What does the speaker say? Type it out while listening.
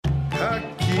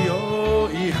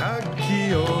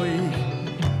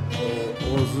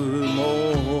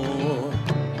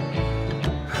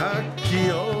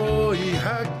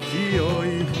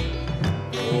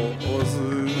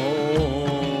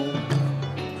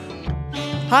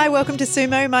Hi, welcome to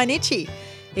Sumo Mainichi.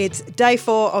 It's day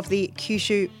 4 of the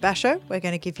Kyushu basho. We're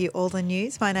going to give you all the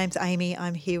news. My name's Amy.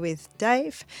 I'm here with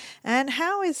Dave. And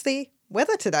how is the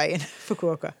weather today in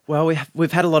Fukuoka? Well,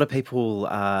 we've had a lot of people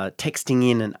texting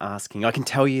in and asking. I can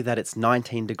tell you that it's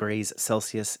 19 degrees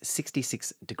Celsius,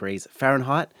 66 degrees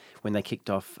Fahrenheit when they kicked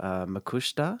off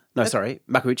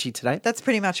Makuuchi today. That's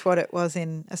pretty much what it was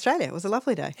in Australia. It was a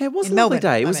lovely day. Yeah, it was in a lovely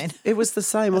Melbourne, day. It was the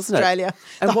same, wasn't Australia.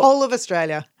 it? The whole of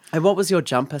Australia. And what was your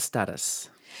jumper status?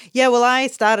 Yeah, well, I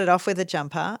started off with a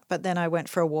jumper, but then I went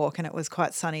for a walk and it was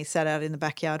quite sunny, sat out in the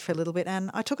backyard for a little bit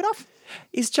and I took it off.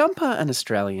 Is jumper an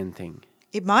Australian thing?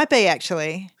 It might be,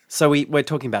 actually. So we're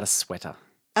talking about a sweater.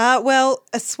 Well,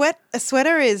 a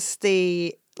sweater is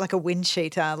like a wind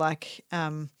cheater,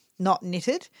 not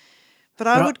knitted. But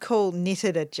I would call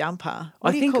knitted a jumper.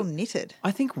 What do you call knitted?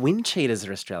 I think wind cheaters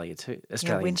are Australian too.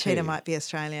 Wind cheater might be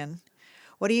Australian.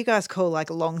 What do you guys call like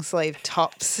long sleeve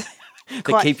tops?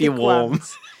 That keep you warm.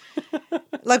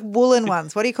 Like woolen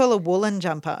ones. What do you call a woolen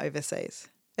jumper overseas?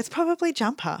 It's probably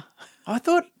jumper. I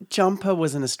thought jumper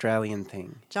was an Australian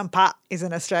thing. Jumper is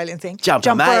an Australian thing.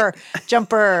 Jumper.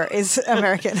 Jumper is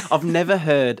American. I've never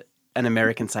heard an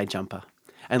American say jumper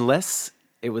unless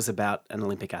it was about an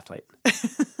Olympic athlete.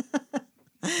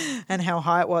 And how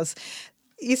high it was.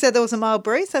 You said there was a mild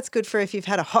breeze. That's good for if you've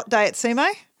had a hot day at Sumo.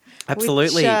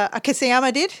 Absolutely. Which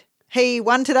Akaseyama did. He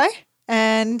won today.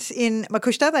 And in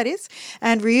Makushita, that is.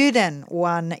 And Ryuden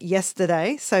won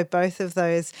yesterday. So both of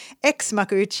those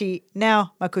ex-Makuuchi,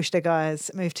 now Makushita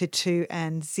guys moved to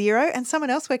 2-0. And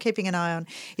someone else we're keeping an eye on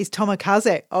is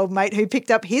Tomokaze, old mate who picked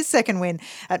up his second win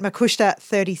at Makushita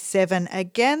 37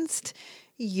 against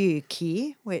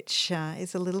Yuki, which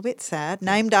is a little bit sad.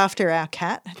 Named after our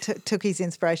cat. Took his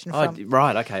inspiration from. Oh,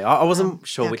 right, okay. I wasn't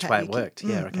sure which way Yuki. it worked.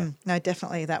 Yeah, okay. No,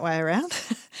 definitely that way around.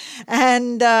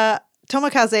 And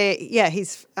Tomokaze,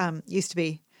 he's used to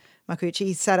be Makuuchi.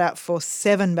 He sat out for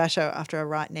 7 basho after a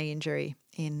right knee injury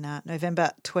in November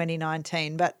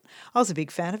 2019. But I was a big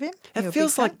fan of him. It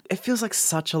feels like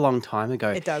such a long time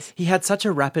ago. It does. He had such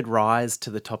a rapid rise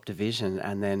to the top division,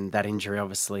 and then that injury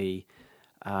obviously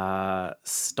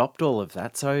stopped all of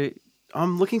that. So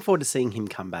I'm looking forward to seeing him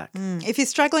come back. If you're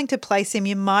struggling to place him,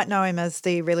 you might know him as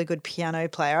the really good piano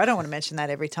player. I don't want to mention that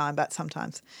every time, but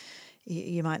sometimes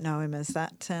you might know him as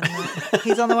that. And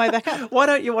he's on the way back up. Why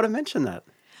don't you want to mention that?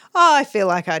 Oh, I feel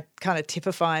like I'd kind of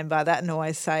typify him by that and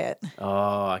always say it.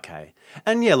 Oh, okay.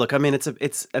 And yeah, look, I mean, it's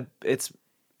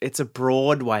a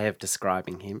broad way of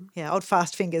describing him. Yeah, old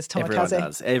fast fingers,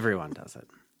 Tomokaze. Everyone does it.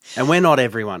 And we're not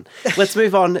everyone. Let's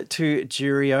move on to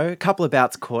Juryo. A couple of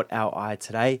bouts caught our eye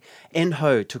today.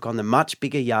 Enho took on the much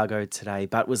bigger Yago today,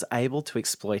 but was able to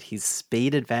exploit his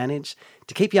speed advantage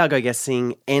to keep Yago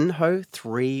guessing. Enho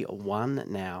 3-1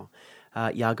 now.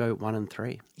 Yago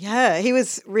 1-3. Yeah, he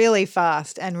was really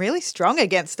fast and really strong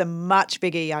against a much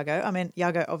bigger Yago. I mean,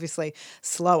 Yago obviously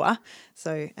slower,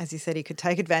 so as you said, he could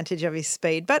take advantage of his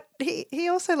speed, but he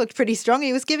also looked pretty strong.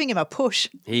 He was giving him a push.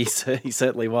 He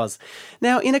certainly was.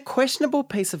 Now, in a questionable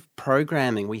piece of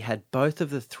programming, we had both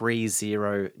of the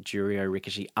 3-0 Juryo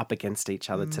Rikishi up against each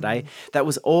other today. That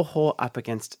was Oho up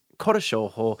against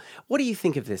Koroshoho. What do you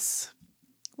think of this?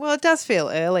 Well, it does feel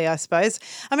early, I suppose.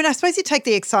 I mean, I suppose you take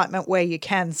the excitement where you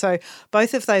can. So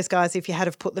both of those guys, if you had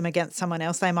have put them against someone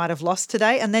else, they might have lost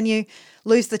today, and then you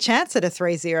lose the chance at a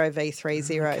 3-0 v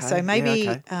 3-0. Okay, so maybe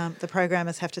yeah, okay. The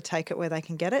programmers have to take it where they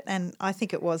can get it, and I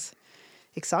think it was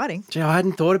exciting. Gee, I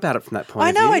hadn't thought about it from that point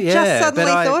of view. I know, I just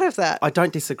suddenly thought of that. I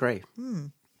don't disagree.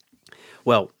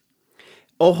 Well,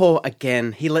 Oho,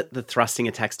 again, he let the thrusting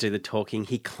attacks do the talking.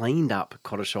 He cleaned up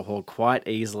Koroshoho quite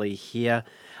easily here.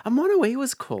 A mono-e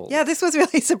was called. Yeah, this was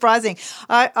really surprising.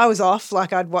 I was off,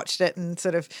 like I'd watched it and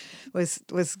sort of was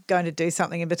going to do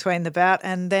something in between the bout,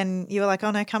 and then you were like,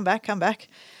 oh no, come back.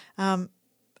 A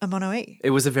mono-e. It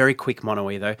was a very quick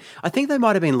mono-e though. I think they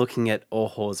might have been looking at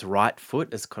Oho's right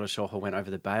foot as Koroshoho went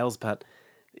over the bales, but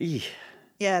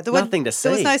yeah, nothing to see.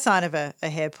 There was no sign of a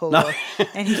hair pull or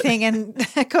anything, and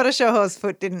Koroshoho's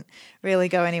foot didn't really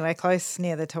go anywhere close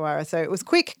near the Tawara. So it was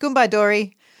quick, Gunbai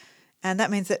Dori, and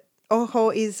that means that Oho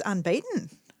is unbeaten.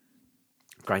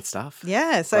 Great stuff.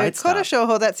 Yeah, so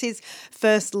Koroshoho, that's his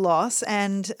first loss,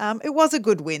 and it was a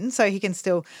good win, so he can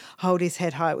still hold his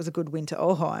head high. It was a good win to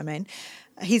Oho, I mean.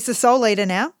 He's the sole leader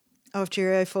now of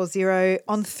Juryo 4-0.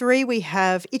 On 3, we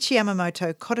have Ichi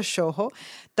Yamamoto, Koroshoho,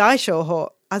 Daishoho,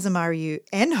 Azumaryu,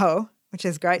 Enho, which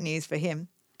is great news for him,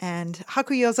 and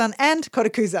Hakuyozan and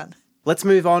Korokuzan. Let's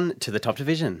move on to the top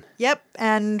division. Yep,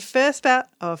 and first bout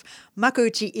of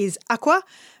Makuuchi is Aqua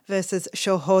versus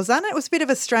Shohozan. It was a bit of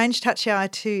a strange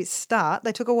tachiai to start.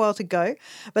 They took a while to go,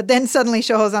 but then suddenly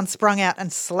Shohozan sprung out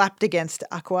and slapped against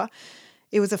Aqua.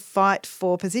 It was a fight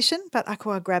for position, but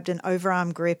Aqua grabbed an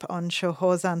overarm grip on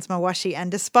Shohozan's mawashi, and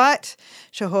despite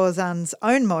Shohozan's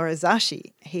own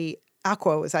morizashi,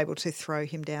 Aqua was able to throw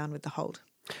him down with the hold.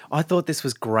 I thought this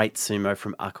was great sumo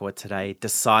from Aqua today,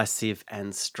 decisive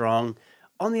and strong.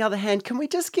 On the other hand, can we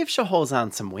just give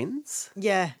Shohozan some wins?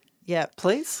 Yeah.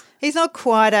 Please? He's not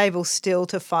quite able still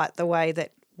to fight the way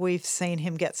that we've seen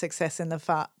him get success in the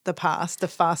past, the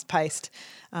fast-paced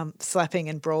slapping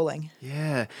and brawling.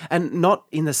 Yeah, and not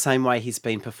in the same way he's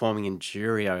been performing in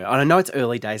Juryo. And I know it's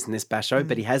early days in this basho,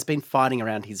 but he has been fighting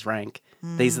around his rank.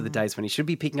 These are the days when he should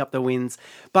be picking up the wins.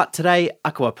 But today,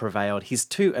 Aqua prevailed. He's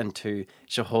 2-2,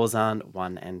 Shohozan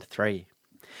 1-3.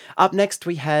 Up next,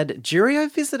 we had Juryo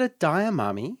visitor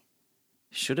Dayamami.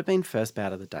 Should have been first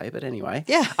bout of the day, but anyway.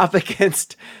 Yeah. Up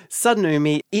against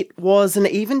Sadnumi. It was an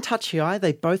even touchy-eye.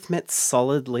 They both met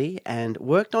solidly and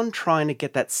worked on trying to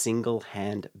get that single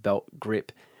hand belt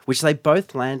grip, which they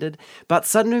both landed. But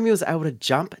Sadnumi was able to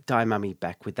jump Daimami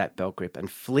back with that belt grip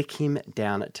and flick him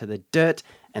down to the dirt.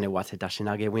 And Iwate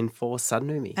Dashinage win for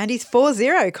Sadnumi. And he's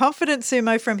 4-0. Confident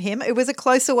sumo from him. It was a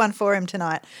closer one for him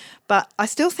tonight. But I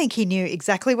still think he knew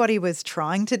exactly what he was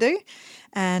trying to do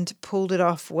and pulled it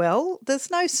off well. There's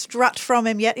no strut from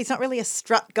him yet. He's not really a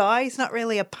strut guy. He's not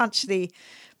really a punch the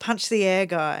air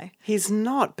guy. He's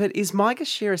not, but is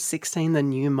Maegashira 16 the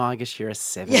new Maegashira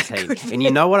 17? Yeah, and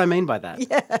you know what I mean by that.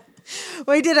 Yeah.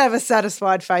 Well, he did have a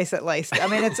satisfied face at least. I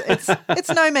mean, it's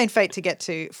no mean feat to get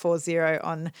to 4-0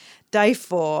 on day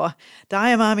 4.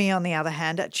 Dayamami, on the other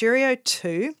hand, at Juryo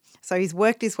 2. So he's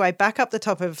worked his way back up the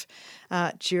top of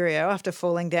Juryo after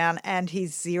falling down, and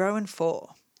he's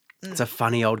 0-4. It's a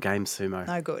funny old game, sumo.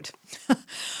 No good.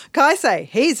 Kaisei,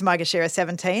 he's Maegashira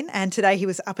 17, and today he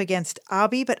was up against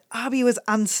Abi, but Abi was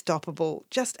unstoppable.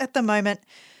 Just at the moment,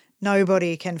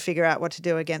 nobody can figure out what to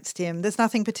do against him. There's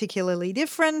nothing particularly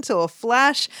different or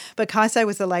flash, but Kaisei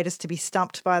was the latest to be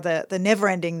stumped by the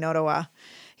never-ending Norowa.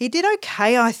 He did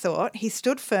okay, I thought. He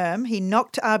stood firm. He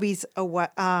knocked Abi's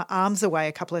arms away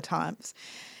a couple of times.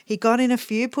 He got in a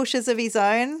few pushes of his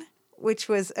own, which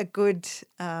was a good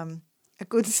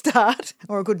start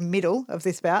or a good middle of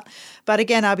this bout. But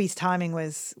again, Abi's timing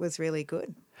was really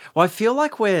good. Well, I feel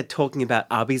like we're talking about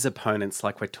Abi's opponents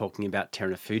like we're talking about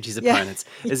Terunofuji's opponents.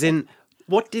 As in,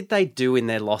 what did they do in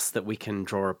their loss that we can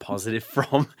draw a positive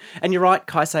from? And you're right,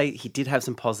 Kaisei, he did have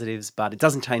some positives, but it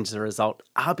doesn't change the result.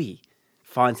 Abi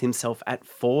finds himself at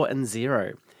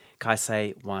 4-0.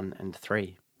 Kaisei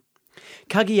 1-3.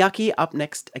 Kageyaki up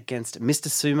next against Mr.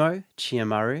 Sumo,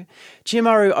 Chiyomaru.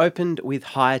 Chiyomaru opened with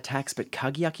high attacks, but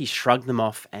Kageyaki shrugged them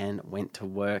off and went to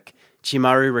work.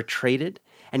 Chiyomaru retreated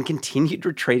and continued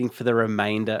retreating for the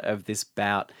remainder of this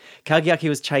bout. Kageyaki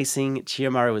was chasing,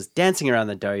 Chiyomaru was dancing around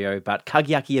the doyo, but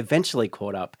Kageyaki eventually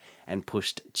caught up and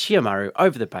pushed Chiyomaru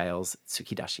over the bales,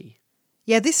 Tsukidashi.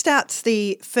 Yeah, this starts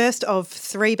the first of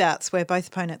 3 bouts where both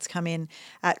opponents come in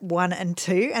at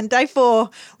 1-2. And day 4,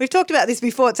 we've talked about this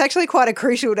before, it's actually quite a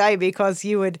crucial day because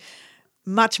you would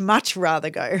much, much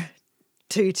rather go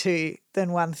 2-2 than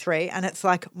 1-3. And it's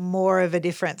like more of a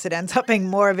difference. It ends up being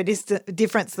more of a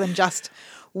difference than just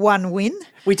one win.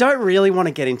 We don't really want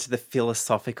to get into the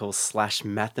philosophical /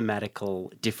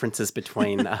 mathematical differences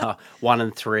between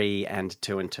 1-3 and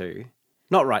 2-2.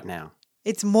 Not right now.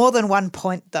 It's more than 1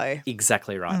 point though.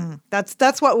 Exactly right.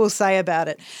 That's what we'll say about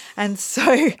it. And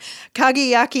so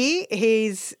Kageyaki,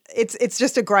 it's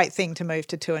just a great thing to move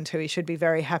to 2-2. He should be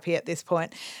very happy at this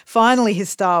point. Finally, his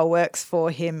style works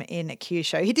for him in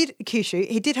Kyushu.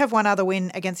 He did have one other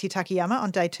win against Yutakiyama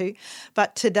on day 2,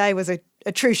 but today was a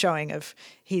true showing of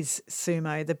his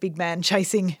sumo, the big man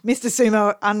chasing Mr.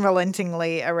 Sumo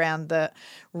unrelentingly around the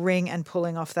ring and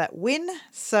pulling off that win.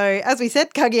 So, as we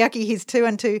said, Kageyaki, he's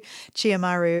 2-2,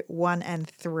 Chiyomaru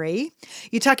 1-3.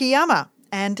 Yutakiyama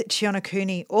and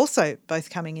Chionokuni also both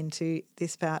coming into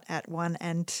this bout at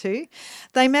 1-2.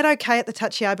 They met okay at the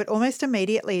touchy-eye, but almost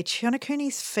immediately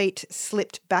Chionokuni's feet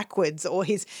slipped backwards or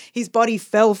his body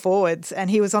fell forwards and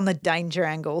he was on the danger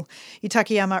angle.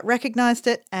 Yutakiyama recognised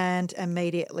it and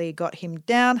immediately got him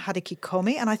down, Hadaki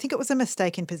Komi, and I think it was a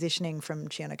mistake in positioning from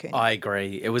Chionokuni. I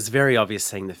agree. It was very obvious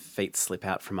seeing the feet slip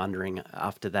out from undering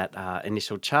after that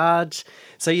initial charge.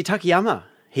 So Yutakiyama,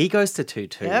 he goes to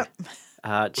 2-2. Yep.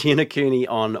 Chionokuni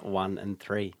on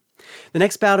 1-3. The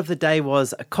next bout of the day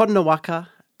was Kodonowaka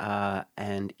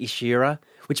and Ishira,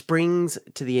 which brings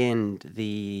to the end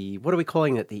what are we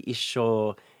calling it? The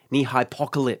Isho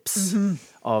Nihipocalypse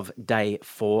of day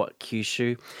 4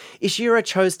 Kyushu. Ishira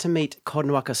chose to meet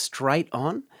Kodonowaka straight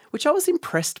on, which I was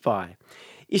impressed by.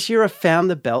 Ishiura found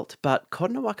the belt, but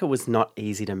Kotonowaka was not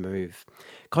easy to move.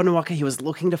 Kotonowaka, he was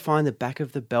looking to find the back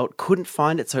of the belt, couldn't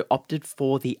find it, so opted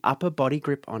for the upper body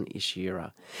grip on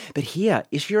Ishiura. But here,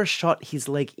 Ishiura shot his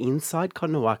leg inside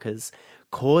Kotonowaka's,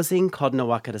 causing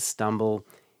Kotonowaka to stumble.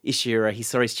 Ishiura, he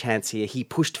saw his chance here. He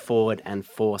pushed forward and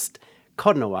forced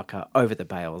Kotonowaka over the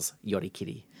bales,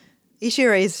 Yorikiri.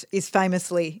 Ishiura is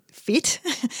famously fit,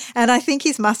 and I think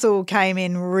his muscle came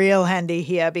in real handy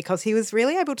here because he was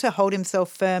really able to hold himself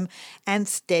firm and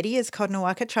steady as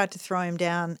Kotonowaka tried to throw him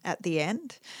down at the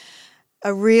end.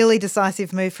 A really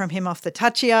decisive move from him off the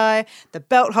tachi-ai. The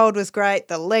belt hold was great,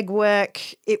 the leg work.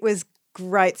 It was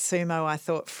great sumo, I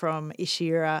thought, from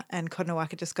Ishiura, and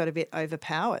Kotonowaka just got a bit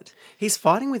overpowered. He's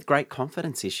fighting with great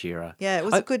confidence, Ishiura. Yeah, it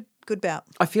was a good bout.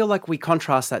 I feel like we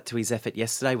contrast that to his effort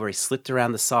yesterday where he slipped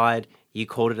around the side. You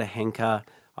called it a henka.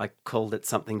 I called it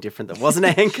something different that wasn't a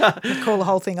henka. Call the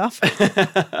whole thing off.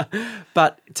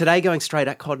 But today, going straight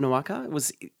at Kotonowaka,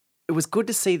 it was good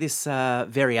to see this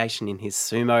variation in his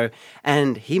sumo,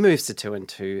 and he moves to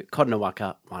 2-2.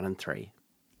 Kotonowaka 1-3.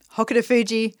 Hokuto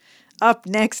Fuji up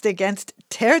next against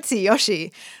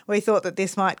Terutsuyoshi. We thought that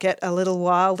this might get a little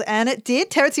wild, and it did.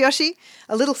 Terutsuyoshi,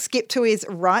 a little skip to his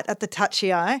right at the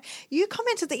tachi-ai. You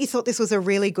commented that you thought this was a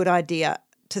really good idea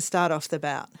to start off the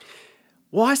bout.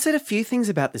 Well, I said a few things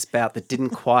about this bout that didn't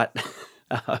quite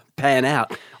pan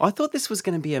out. I thought this was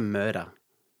going to be a murder.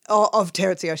 Of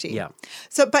Terutsuyoshi. Yeah.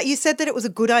 So, but you said that it was a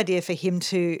good idea for him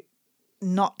to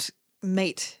not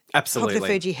meet Absolutely. Hokuto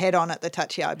Fuji head on at the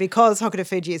tachi-ai because Hokuto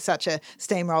Fuji is such a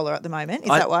steamroller at the moment. Is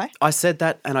that why? I said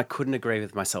that and I couldn't agree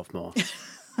with myself more.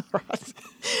 Right.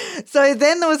 So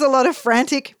then there was a lot of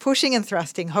frantic pushing and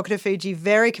thrusting. Hokuto Fuji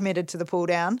very committed to the pull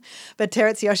down, but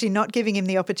Terutsuyoshi not giving him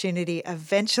the opportunity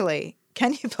eventually.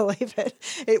 Can you believe it?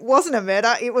 It wasn't a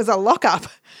murder, it was a lockup.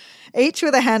 Each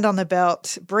with a hand on the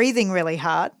belt, breathing really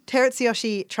hard.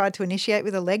 Terutsuyoshi tried to initiate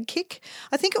with a leg kick.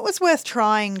 I think it was worth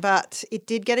trying, but it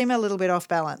did get him a little bit off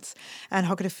balance. And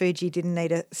Hokuto Fuji didn't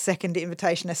need a second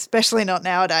invitation, especially not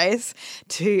nowadays,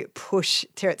 to push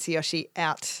Terutsuyoshi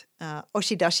out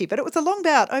oshidashi. But it was a long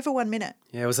bout, over 1 minute.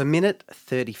 Yeah, it was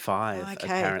 1:35,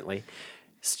 apparently.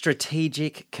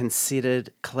 Strategic,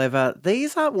 considered, clever.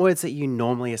 These aren't words that you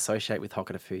normally associate with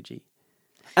Hokuto Fuji.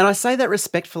 And I say that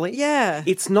respectfully. Yeah.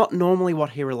 It's not normally what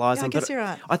he relies on. I guess you're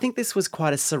right. I think this was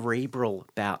quite a cerebral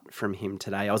bout from him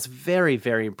today. I was very,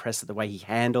 very impressed at the way he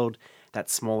handled that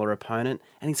smaller opponent.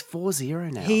 And he's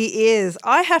 4-0 now. He is.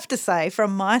 I have to say,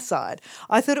 from my side,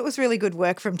 I thought it was really good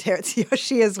work from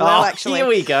Terutsuyoshi as well, actually. Here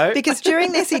we go. Because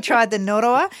during this, he tried the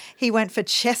noroa. He went for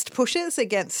chest pushes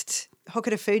against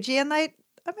Hokuto Fuji, and they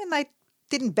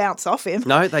didn't bounce off him.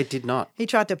 No, they did not. He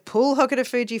tried to pull Hokuto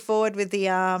Fuji forward with the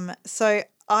arm. So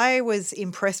I was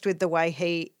impressed with the way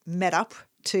he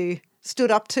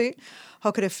stood up to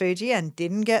Hokuto Fuji and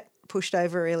didn't get pushed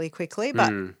over really quickly.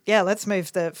 But yeah, let's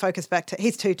move the focus back to,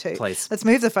 he's 2-2. Please. Let's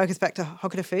move the focus back to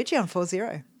Hokuto Fuji on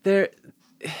 4-0.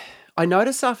 I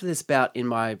noticed after this bout in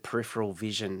my peripheral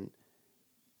vision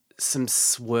some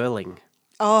swirling.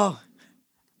 Oh,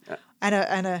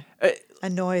 and a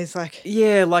noise like...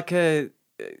 Yeah, like a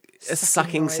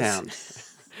sucking noise. sound.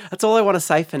 That's all I want to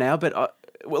say for now, but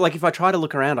if I try to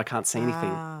look around, I can't see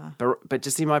anything. But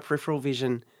just in my peripheral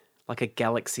vision, like a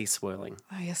galaxy swirling.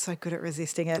 Oh, you're so good at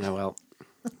resisting it. Oh, well.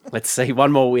 Let's see.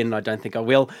 One more win. I don't think I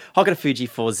will. Hokuto Fuji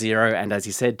 4-0, and as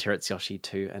you said, Terutsuyoshi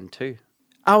 2-2.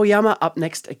 Aoyama up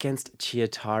next against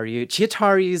Chiyotairyu.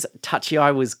 Chiyotaryu's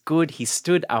tachi-ai was good. He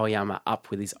stood Aoyama up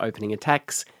with his opening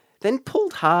attacks, then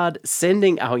pulled hard,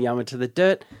 sending Aoyama to the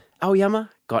dirt. Aoyama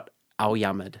got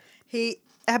Aoyama'd. He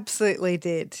absolutely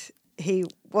did. He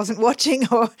wasn't watching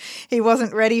or he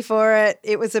wasn't ready for it.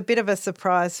 It was a bit of a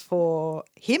surprise for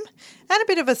him and a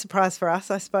bit of a surprise for us,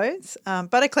 I suppose.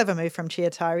 But a clever move from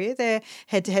Chiyotairyu. Their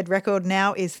head-to-head record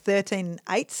now is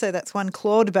 13-8, so that's one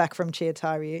clawed back from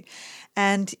Chiyotairyu.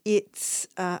 And it's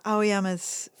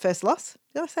Aoyama's first loss.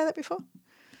 Did I say that before?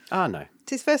 Oh, no.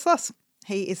 It's his first loss.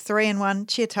 He is 3-1,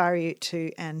 Chiyotairyu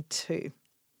 2-2.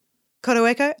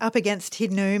 Kotoeko up against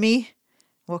Hidenoumi.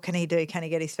 What can he do? Can he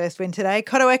get his first win today?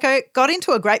 Kotoeko got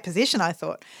into a great position, I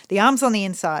thought. The arms on the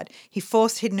inside. He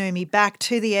forced Hidenoumi back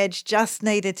to the edge, just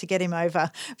needed to get him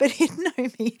over. But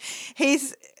Hidenoumi,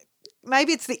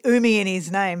 maybe it's the umi in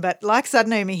his name, but like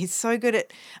Sadanoumi, he's so good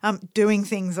at doing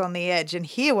things on the edge. And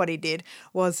here what he did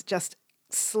was just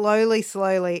slowly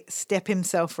step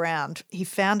himself round. He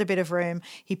found a bit of room.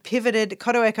 He pivoted.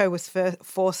 Kotoeko was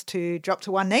forced to drop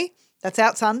to one knee. That's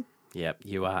out, son. Yep,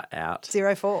 you are out.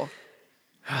 0-4.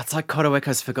 It's like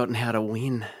Kotoeko's forgotten how to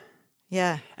win.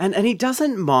 Yeah. And he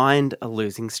doesn't mind a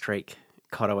losing streak,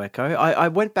 Kotoeko. I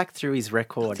went back through his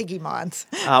record. I think he minds.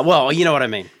 Well, you know what I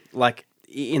mean. Like,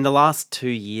 in the last 2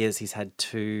 years, he's had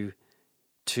two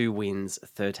wins,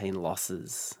 13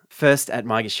 losses. First at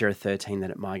Maegashira 13,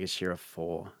 then at Maegashira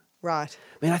 4. Right.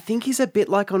 I mean, I think he's a bit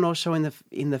like Onosho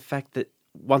in the fact that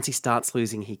once he starts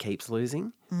losing, he keeps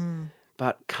losing.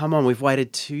 But come on, we've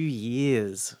waited 2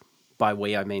 years. By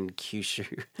we, I mean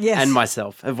Kyushu and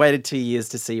myself. Have waited 2 years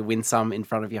to see you win some in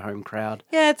front of your home crowd.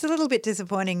 Yeah, it's a little bit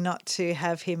disappointing not to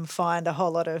have him find a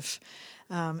whole lot of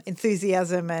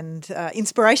enthusiasm and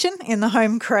inspiration in the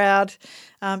home crowd.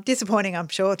 Disappointing, I'm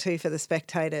sure, too, for the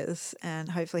spectators. And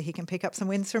hopefully he can pick up some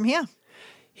wins from here.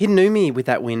 Hinumi with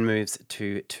that win moves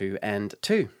to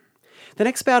 2-2. The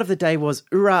next bout of the day was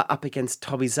Ura up against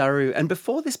Tobizaru, and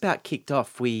before this bout kicked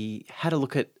off, we had a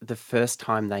look at the first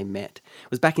time they met. It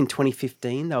was back in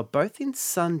 2015. They were both in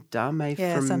Sundame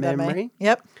from Sundame. memory.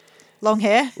 Yep. Long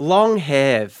hair. Long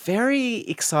hair. Very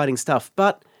exciting stuff,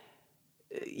 but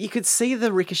you could see the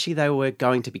Rikishi they were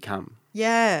going to become.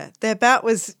 Yeah, their bout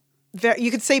was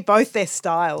you could see both their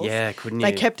styles. Yeah, couldn't you?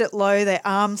 They kept it low. Their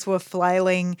arms were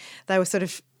flailing. They were sort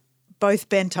of both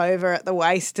bent over at the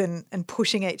waist and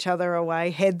pushing each other away,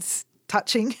 heads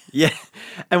touching. Yeah.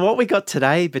 And what we got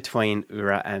today between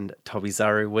Ura and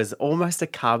Tobizaru was almost a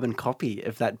carbon copy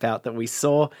of that bout that we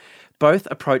saw. Both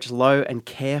approach low and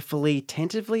carefully,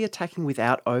 tentatively attacking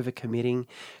without overcommitting.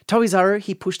 Tobizaru,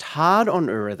 he pushed hard on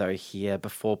Ura though here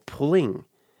before pulling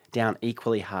down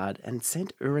equally hard and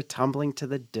sent Ura tumbling to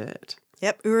the dirt.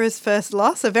 Yep, Ura's first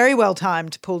loss, a very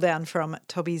well-timed pull down from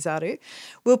Tobizaru.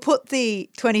 We'll put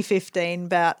the 2015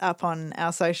 bout up on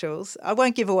our socials. I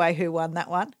won't give away who won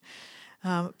that one,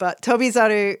 but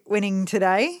Tobizaru winning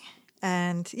today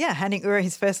and, handing Ura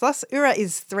his first loss. Ura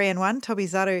is 3-1,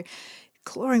 Tobizaru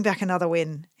clawing back another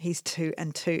win. He's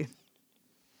 2-2.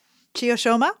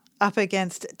 Chiyoshoma up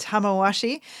against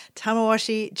Tamawashi.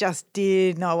 Tamawashi just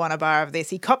did not want a bar of this.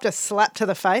 He copped a slap to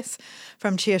the face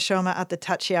from Chiyoshoma at the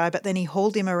tachiai, but then he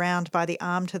hauled him around by the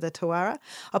arm to the Tawara,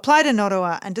 applied a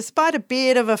Noroa, and despite a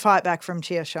bit of a fight back from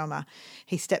Chiyoshoma,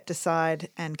 he stepped aside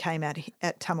and came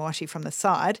at Tamawashi from the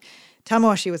side.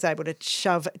 Tamawashi was able to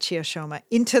shove Chiyoshoma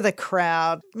into the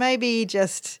crowd, maybe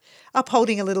just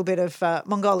upholding a little bit of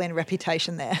Mongolian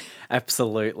reputation there.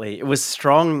 Absolutely. It was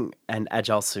strong and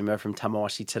agile sumo from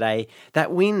Tamawashi today.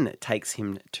 That win takes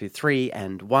him to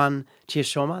 3-1.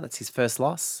 Chiyoshoma, that's his first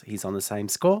loss. He's on the same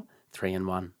score,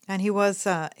 3-1. And he was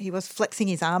flexing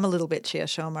his arm a little bit,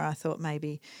 Chiyoshoma. I thought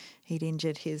maybe he'd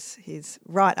injured his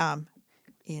right arm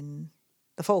in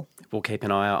the fall. We'll keep an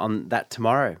eye on that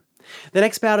tomorrow. The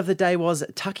next bout of the day was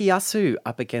Takayasu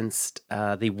up against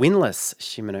the winless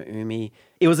Shimano-Umi.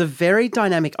 It was a very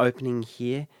dynamic opening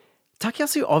here.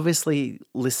 Takayasu obviously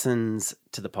listens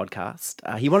to the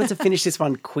podcast. He wanted to finish this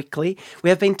one quickly.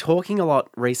 We have been talking a lot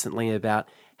recently about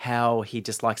how he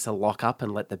just likes to lock up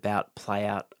and let the bout play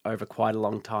out over quite a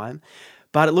long time.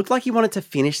 But it looked like he wanted to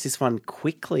finish this one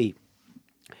quickly.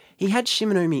 He had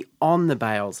Shimano-Umi on the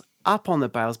bales, up on the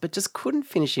bales, but just couldn't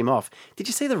finish him off. Did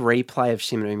you see the replay of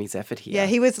Shimano-Umi's effort here? Yeah,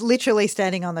 he was literally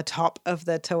standing on the top of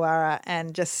the Tawara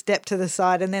and just stepped to the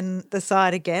side and then the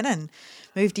side again and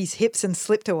moved his hips and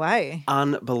slipped away.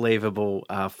 Unbelievable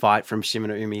fight from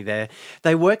Shimano-Umi there.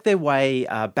 They worked their way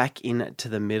back into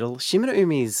the middle.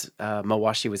 Shimano-Umi's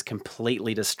mawashi was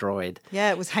completely destroyed.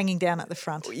 Yeah, it was hanging down at the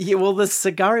front. Yeah, well, the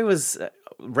sagari was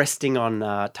resting on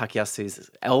Takayasu's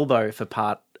elbow for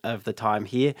part of the time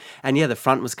here. And the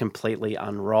front was completely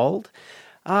unrolled.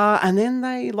 And then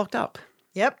they locked up.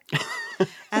 Yep.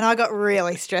 And I got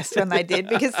really stressed when they did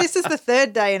because this is the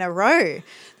third day in a row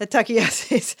that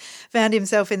Takayasu's found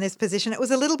himself in this position. It was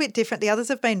a little bit different. The others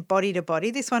have been body to body.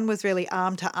 This one was really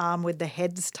arm to arm with the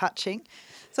heads touching.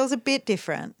 So it was a bit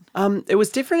different. It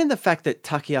was different in the fact that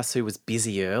Takayasu was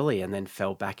busy early and then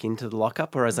fell back into the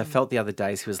lockup, whereas I felt the other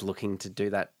days he was looking to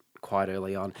do that quite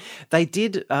early on. They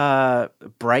did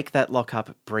break that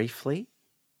lockup briefly,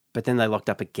 but then they locked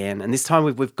up again. And this time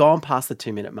we've gone past the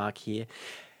 2-minute mark here.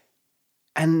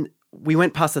 And we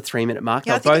went past the 3-minute mark.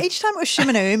 Yeah, I think each time it was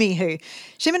Shimano-Umi who...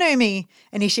 Shimano-Umi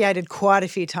initiated quite a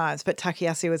few times, but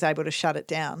Takayasu was able to shut it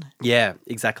down. Yeah,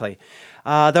 exactly.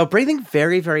 They were breathing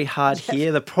very, very hard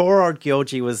here. The poor old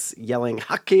Gyoji was yelling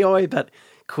hakioi, but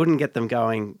couldn't get them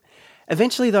going.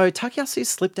 Eventually, though, Takayasu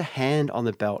slipped a hand on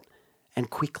the belt and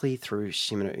quickly threw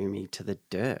Shimano-Umi to the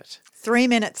dirt. 3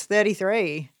 minutes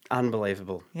 33.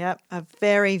 Unbelievable. Yep, a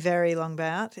very, very long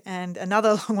bout. And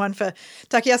another long one for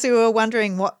Takayasu. We were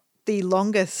wondering what the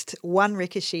longest one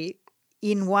rikishi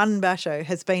in one basho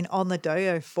has been on the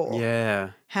doyo for. Yeah.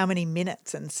 How many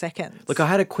minutes and seconds? Look, I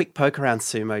had a quick poke around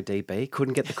Sumo DB.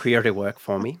 Couldn't get the query to work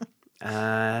for me.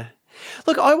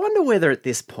 Look, I wonder whether at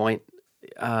this point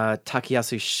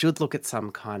Takayasu should look at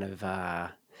some kind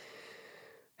of...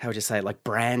 how would you say it, like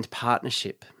brand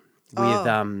partnership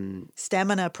with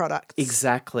stamina products.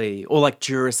 exactly, or like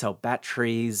Duracell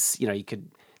batteries. You know, you could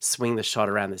swing the shot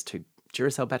around. There's 2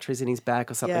 Duracell batteries in his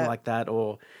back or something like that,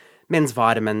 or men's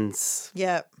vitamins.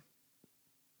 Yeah.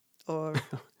 Or,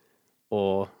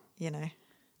 or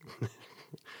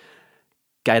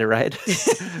Gatorade,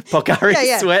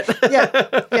 Pocari Sweat.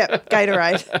 yeah,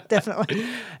 Gatorade, definitely.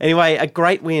 Anyway, a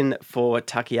great win for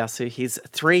Takayasu. He's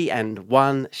 3-1.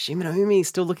 Shimonumi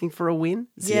still looking for a win,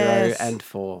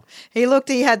 0-4.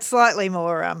 He had slightly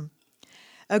more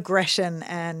aggression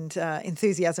and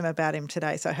enthusiasm about him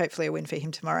today, so hopefully a win for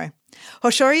him tomorrow.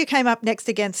 Hoshoryu came up next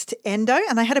against Endo,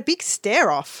 and they had a big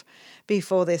stare-off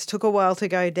before this. Took a while to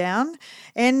go down.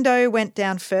 Endo went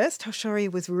down first.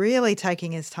 Hoshoryu was really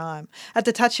taking his time. At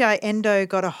the tachiai, Endo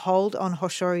got a hold on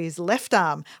Hoshoryu's left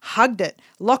arm, hugged it,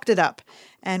 locked it up,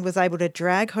 and was able to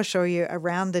drag Hoshoryu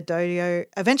around the dojo.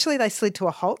 Eventually they slid to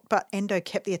a halt, but Endo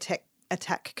kept the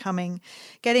attack coming,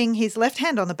 getting his left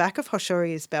hand on the back of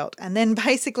Hoshoryu's belt. And then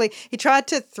basically he tried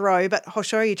to throw, but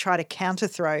Hoshoryu tried to counter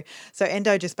throw. So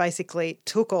Endo just basically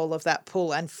took all of that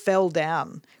pull and fell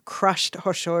down, crushed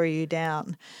Hoshoryu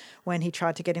down when he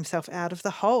tried to get himself out of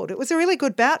the hold. It was a really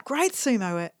good bout. Great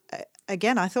sumo.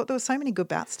 Again, I thought there were so many good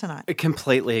bouts tonight. I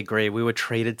completely agree. We were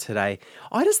treated today.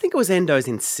 I just think it was Endo's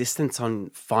insistence on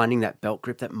finding that belt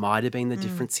grip that might have been the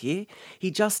difference here.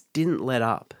 He just didn't let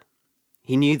up.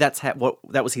 He knew that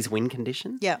was his win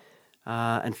condition. Yeah.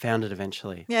 And found it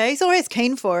eventually. Yeah, he's always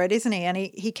keen for it, isn't he? And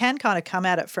he can kind of come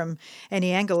at it from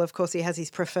any angle. Of course, he has his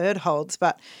preferred holds,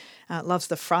 but loves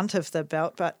the front of the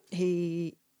belt. But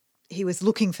he was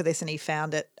looking for this and he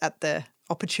found it at the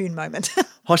opportune moment.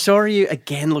 Hoshoryu,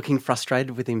 again, looking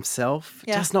frustrated with himself.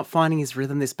 Yeah. Just not finding his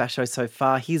rhythm this basho so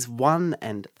far. He's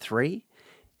 1-3.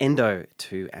 Endo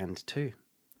 2-2.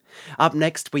 Up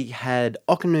next, we had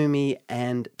Okanumi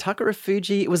and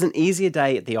Takarafuji. It was an easier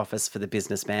day at the office for the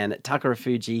businessman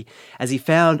Takarafuji as he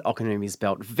found Okanumi's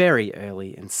belt very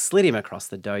early and slid him across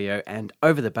the doyo and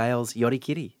over the bales,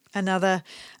 Yorikiri. Another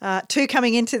 2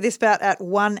 coming into this bout at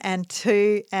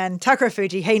 1-2. And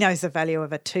Takarafuji, he knows the value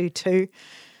of a 2-2,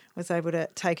 was able to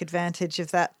take advantage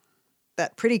of that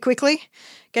pretty quickly,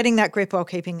 getting that grip while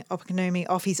keeping Okanumi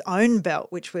off his own belt,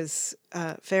 which was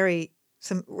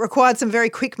required some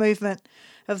very quick movement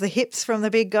of the hips from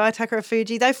the big guy,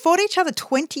 Takarafuji. They've fought each other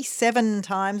 27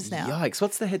 times now. Yikes,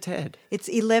 what's the head-to-head? It's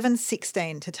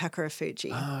 11-16 to Takarafuji.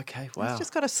 Oh, okay, wow. He's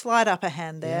just got a slight upper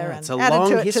hand there. Yeah, and it's a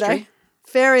long history. Today.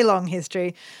 Very long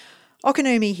history.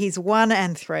 Okanumi, he's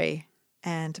 1-3,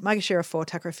 and Maegashira 4,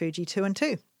 Takarafuji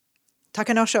 2-2.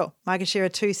 Takanosho,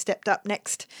 Maegashira 2 stepped up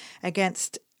next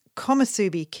against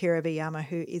Komusubi Kiribayama,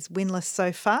 who is winless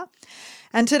so far.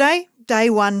 And today, day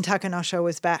 1, Takanosho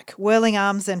was back, whirling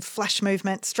arms and flash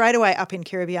movement straight away up in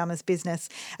Kiribayama's business,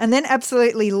 and then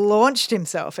absolutely launched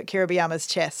himself at Kiribayama's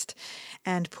chest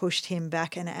and pushed him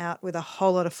back and out with a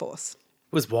whole lot of force.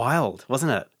 It was wild,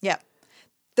 wasn't it? Yeah.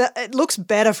 It looks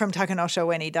better from Takanosho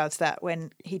when he does that,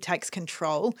 when he takes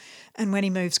control and when he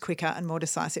moves quicker and more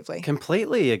decisively.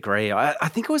 Completely agree. I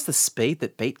think it was the speed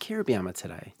that beat Kiribayama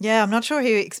today. Yeah, I'm not sure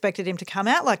he expected him to come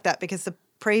out like that because the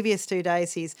previous 2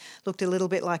 days he's looked a little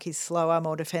bit like his slower,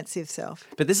 more defensive self.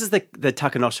 But this is the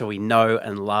Takanosho we know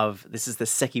and love. This is the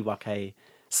sekiwake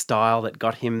style that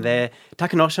got him there.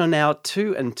 Takanosho now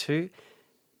 2-2.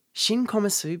 Shin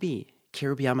Komusubi,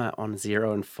 Kiribayama on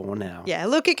 0-4 now. Yeah,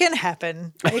 look, it can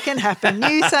happen. It can happen.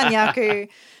 New Sanyaku,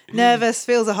 nervous,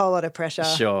 feels a whole lot of pressure.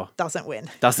 Sure. Doesn't win.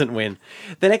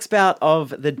 The next bout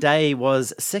of the day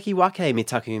was Sekiwake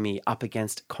Mitakumi up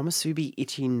against Komusubi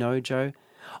Ichinojo.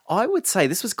 I would say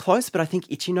this was close, but I think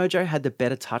Ichinojo had the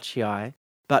better tachiai.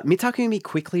 But Mitakumi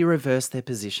quickly reversed their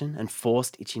position and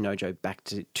forced Ichinojo back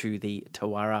to the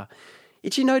Tawara.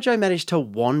 Ichinojo managed to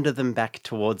wander them back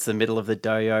towards the middle of the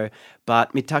doyo,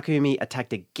 but Mitakumi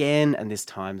attacked again and this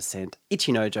time sent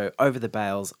Ichinojo over the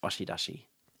bales, Oshidashi.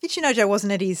 Ichinojo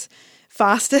wasn't at his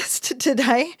fastest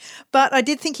today, but I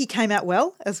did think he came out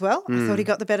well as well. I thought he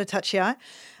got the better tachiai.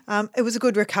 It was a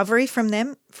good recovery from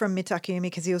Mitakumi,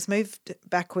 because he was moved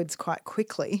backwards quite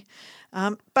quickly.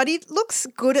 But he looks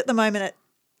good at the moment at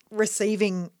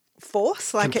receiving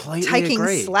force, like taking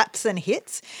slaps and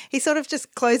hits. He sort of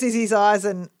just closes his eyes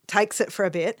and takes it for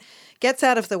a bit, gets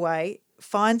out of the way,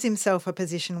 finds himself a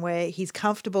position where he's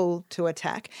comfortable to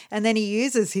attack, and then he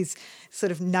uses his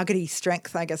sort of nuggety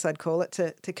strength, I guess I'd call it,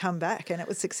 to come back, and it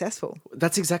was successful.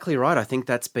 That's exactly right. I think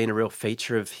that's been a real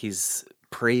feature of his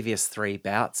previous 3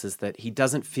 bouts, is that he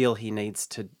doesn't feel he needs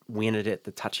to win it at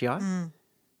the tachiai.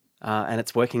 And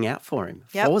it's working out for him.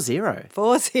 Yep. 4-0.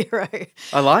 4-0.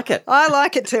 I like it. I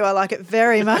like it too. I like it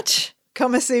very much.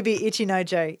 Komusubi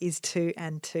Ichinojo is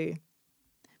 2-2.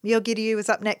 Myogiryu was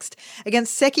up next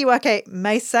against Sekiwake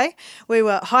Meisei. We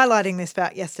were highlighting this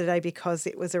bout yesterday because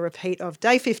it was a repeat of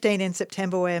day 15 in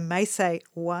September where Meisei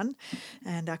won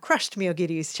and crushed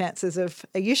Myogiryu's chances of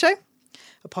a Yusho.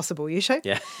 A possible Yusho.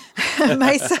 Yeah.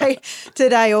 Meisei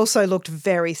today also looked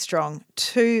very strong.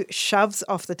 2 shoves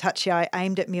off the tachiai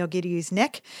aimed at Myogiryu's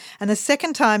neck. And the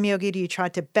second time Myogiryu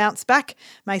tried to bounce back,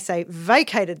 Meisei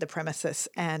vacated the premises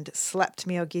and slapped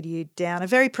Myogiryu down. A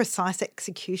very precise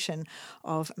execution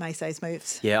of Meisei's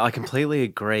moves. Yeah, I completely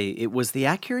agree. It was the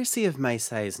accuracy of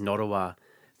Meisei's Norawa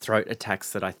throat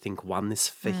attacks that I think won this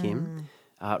for him.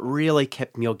 Really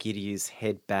kept Myogiryu's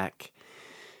head back.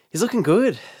 He's looking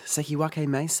good, Sekiwake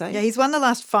Meisei. Yeah, he's won the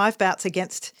last 5 bouts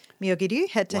against Myogiryu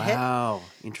head-to-head. Wow,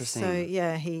 interesting. So,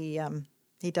 yeah, he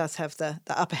does have the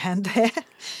upper hand there.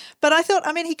 But I thought,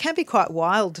 he can be quite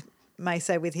wild,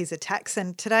 Meisei, with his attacks.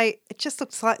 And today it just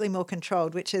looked slightly more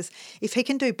controlled, which is if he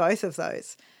can do both of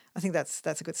those, I think that's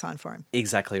a good sign for him.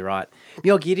 Exactly right.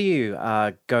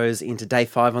 Myogiryu goes into day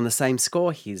 5 on the same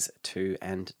score. He's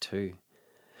 2-2.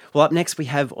 Well, up next we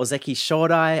have Ozeki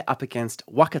Shodai up against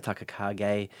Wakataka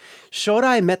Kage.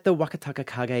 Shodai met the Wakataka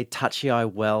Kage tachiai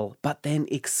well, but then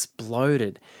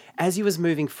exploded. As he was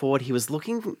moving forward, he was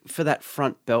looking for that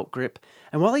front belt grip,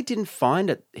 and while he didn't find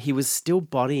it, he was still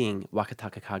bodying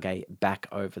Wakataka Kage back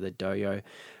over the doyo.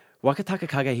 Wakataka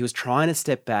Kage, he was trying to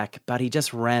step back, but he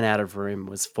just ran out of room,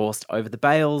 was forced over the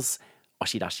bales,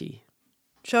 oshidashi.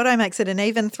 Shodai makes it an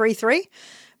even 3-3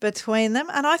 between them.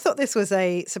 And I thought this was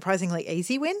a surprisingly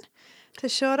easy win to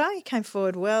Shodai. He came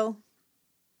forward well.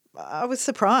 I was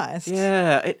surprised.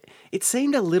 Yeah, it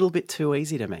seemed a little bit too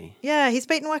easy to me. Yeah, he's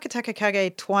beaten Wakataka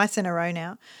Kage twice in a row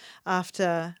now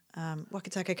after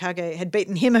Wakataka Kage had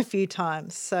beaten him a few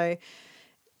times. So,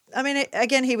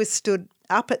 again, he was stood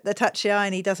up at the tachiai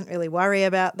and he doesn't really worry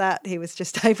about that. He was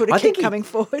just able to keep coming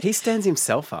forward. He stands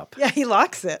himself up. Yeah, he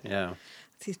likes it. Yeah.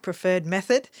 It's his preferred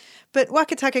method. But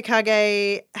Wakataka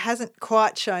Kage hasn't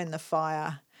quite shown the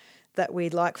fire that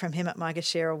we'd like from him at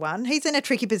Maegashira 1. He's in a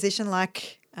tricky position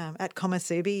like at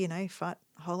Komusubi, fight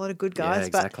a whole lot of good guys. Yeah,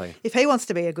 exactly. But if he wants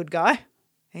to be a good guy,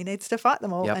 he needs to fight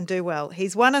them all and do well.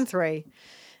 He's 1-3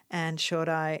 and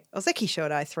Ozeki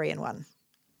Shodai 3-1.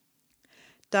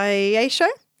 Daieisho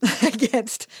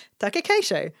against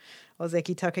Takakeisho.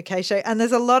 Ozeki Takakeisho. And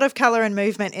there's a lot of colour and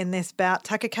movement in this bout.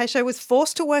 Takakeisho was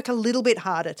forced to work a little bit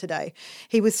harder today.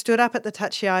 He was stood up at the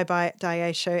tachiai by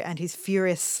Daieisho and his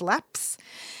furious slaps.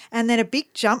 And then a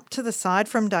big jump to the side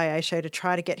from Daieisho to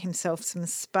try to get himself some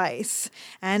space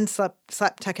and slap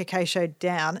Takakeisho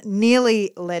down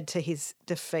nearly led to his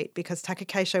defeat because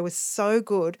Takakeisho was so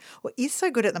good, or is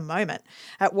so good at the moment,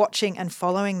 at watching and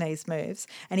following these moves.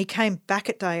 And he came back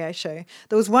at Daieisho.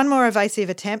 There was one more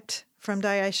evasive attempt from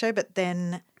Daieisho, but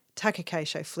then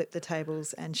Takakeisho flipped the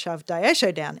tables and shoved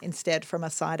Daieisho down instead from a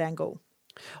side angle.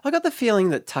 I got the feeling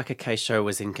that Takakeisho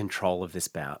was in control of this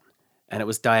bout, and it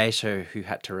was Daieisho who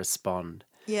had to respond.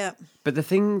 Yeah. But the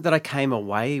thing that I came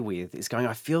away with is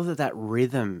I feel that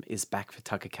rhythm is back for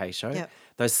Takakeisho. Yep.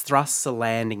 Those thrusts are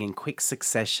landing in quick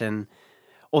succession.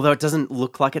 Although it doesn't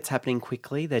look like it's happening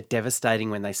quickly, they're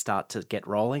devastating when they start to get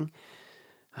rolling.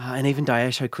 And even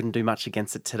Daieisho couldn't do much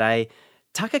against it today.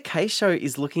 Takakeisho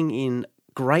is looking in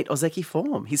great Ozeki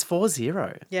form. He's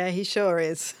 4-0. Yeah, he sure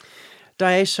is.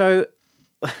 Daieisho,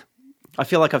 I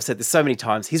feel like I've said this so many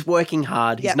times. He's working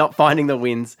hard. He's not finding the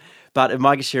wins. But at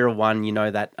Maegashira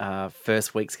 1, that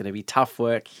first week's going to be tough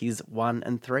work. He's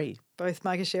 1-3. Both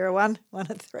Maegashira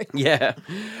 1-3. Yeah.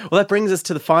 Well, that brings us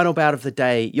to the final bout of the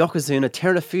day. Yokozuna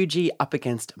Terunofuji up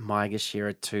against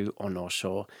Maegashira 2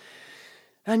 Onosho.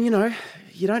 And,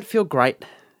 you don't feel great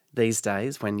these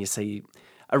days when you see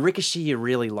a Rikishi you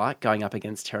really like going up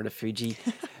against Terunofuji.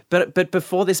 But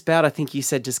before this bout, I think you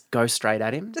said just go straight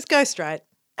at him. Just go straight.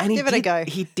 And Give it a go.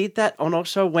 He did that.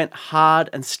 Onosho went hard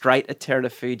and straight at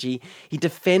Terunofuji. He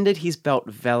defended his belt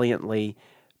valiantly,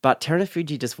 but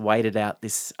Terunofuji just waited out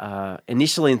this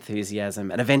initial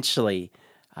enthusiasm and eventually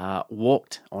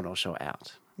walked Onosho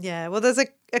out. Yeah, well, there's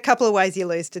a couple of ways you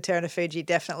lose to Terunofuji,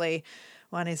 definitely.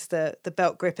 One is the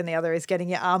belt grip and the other is getting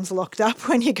your arms locked up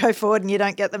when you go forward and you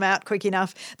don't get them out quick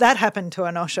enough. That happened to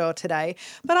Onosho today.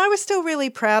 But I was still really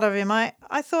proud of him. I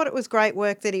thought it was great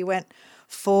work that he went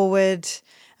forward.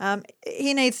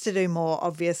 He needs to do more,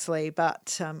 obviously,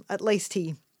 but at least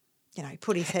he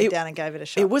put his head down and gave it a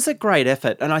shot. It was a great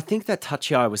effort, and I think that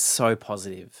tachiai was so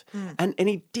positive. And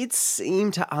he did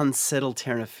seem to unsettle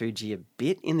Terunofuji a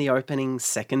bit in the opening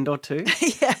second or two.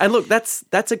 Yeah. And look,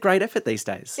 that's a great effort these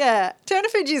days. Yeah.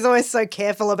 Terunofuji is always so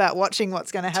careful about watching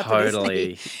what's going to happen.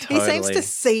 Totally. He seems to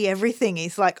see everything.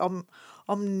 He's like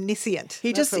omniscient.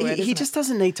 He just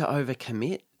doesn't need to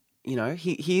overcommit.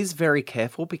 he is very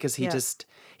careful because he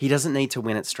doesn't need to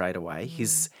win it straight away.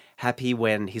 He's happy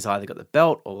when he's either got the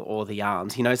belt or the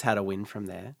arms. He knows how to win from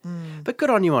there. But good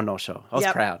on you on Osho. I was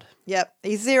proud. Yep.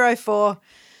 He's 0-4.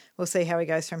 We'll see how he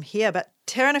goes from here. But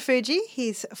Terunofuji,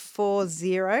 he's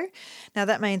 4-0. Now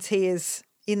that means he is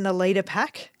in the leader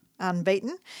pack,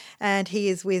 unbeaten, and he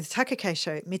is with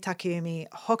Takakeisho, Mitakeumi,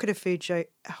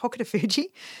 Hokutofuji,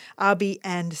 Abi,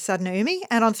 and Sadanoumi.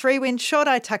 And on 3 wins,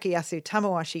 Shodai, Takayasu,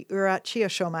 Tamawashi, Ura,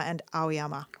 Chiyoshima, and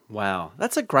Aoyama. Wow,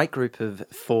 that's a great group of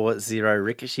 4-0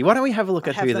 Rikishi. Why don't we have a look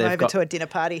at who they've got? Have them over to a dinner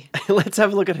party. Let's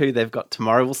have a look at who they've got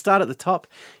tomorrow. We'll start at the top.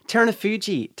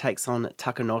 Terunofuji takes on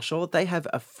Takanosho. They have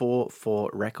a 4-4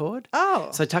 record. Oh.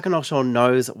 So Takanosho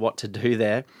knows what to do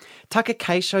there.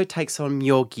 Takakeisho takes on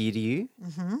Myogiryu,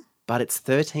 but it's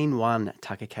 13-1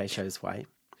 Takakeisho's way.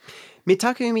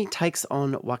 Mitakeumi takes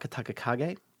on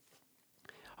Wakatakakage.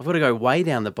 I've got to go way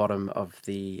down the bottom of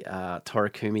the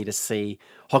Torakumi to see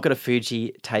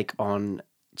Hokutofuji take on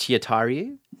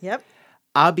Chiyotaryu. Yep.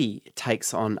 Abi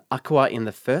takes on Aqua in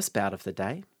the first bout of the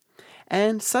day.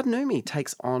 And Sadanoumi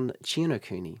takes on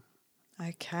Chiyonokuni.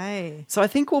 Okay. So I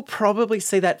think we'll probably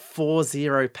see that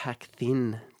 4-0 pack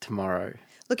thin tomorrow.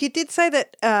 Look, you did say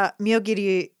that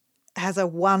Myogiryu has a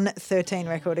 1-13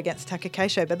 record against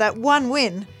Takakeisho, but that one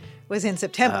win was in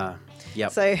September.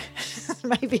 Yep. So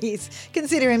maybe he's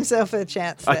consider himself a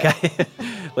chance there. Okay,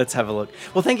 let's have a look.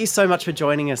 Well, thank you so much for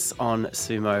joining us on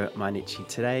Sumo Mainichi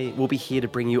today. We'll be here to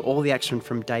bring you all the action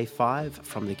from day 5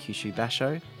 from the Kyushu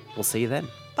Basho. We'll see you then.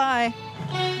 Bye.